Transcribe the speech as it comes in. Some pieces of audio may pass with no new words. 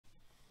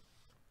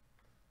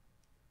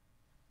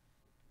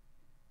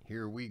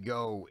Here we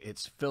go.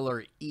 It's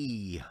filler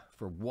E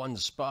for one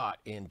spot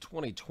in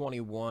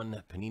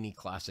 2021 Panini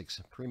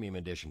Classics Premium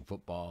Edition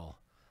Football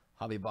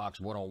Hobby Box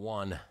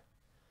 101.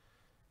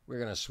 We're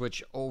going to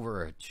switch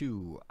over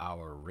to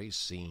our race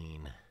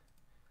scene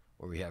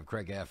where we have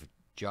Craig F.,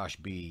 Josh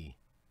B.,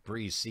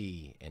 Bree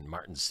C., and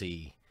Martin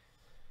C.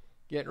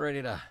 Getting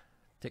ready to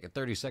take a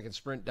 30-second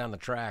sprint down the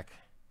track.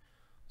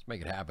 Let's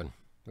make it happen.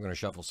 We're going to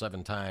shuffle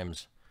 7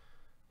 times.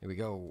 Here we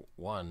go.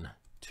 1,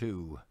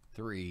 2,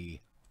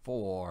 3,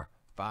 4,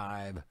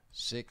 5,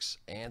 6,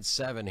 and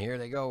 7. Here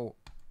they go.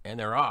 And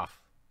they're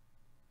off.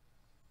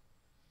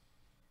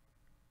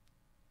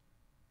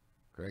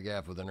 Craig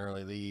F. with an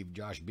early lead.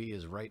 Josh B.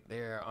 is right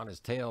there on his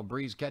tail.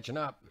 Bree's catching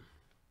up.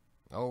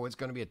 Oh, it's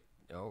going to be a...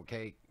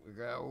 Okay. We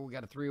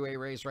got a 3-way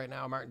race right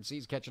now. Martin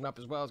C's catching up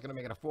as well. It's going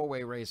to make it a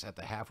 4-way race at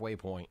the halfway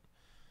point.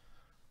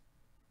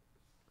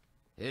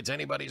 It's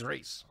anybody's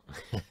race.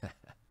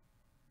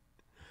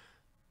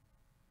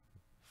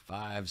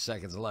 5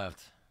 seconds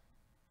left.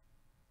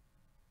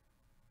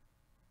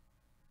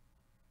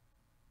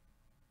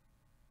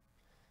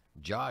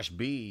 Josh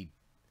B.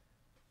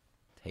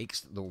 takes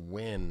the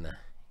win.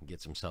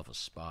 Gets himself a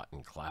spot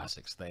in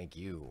Classics. Thank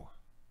you.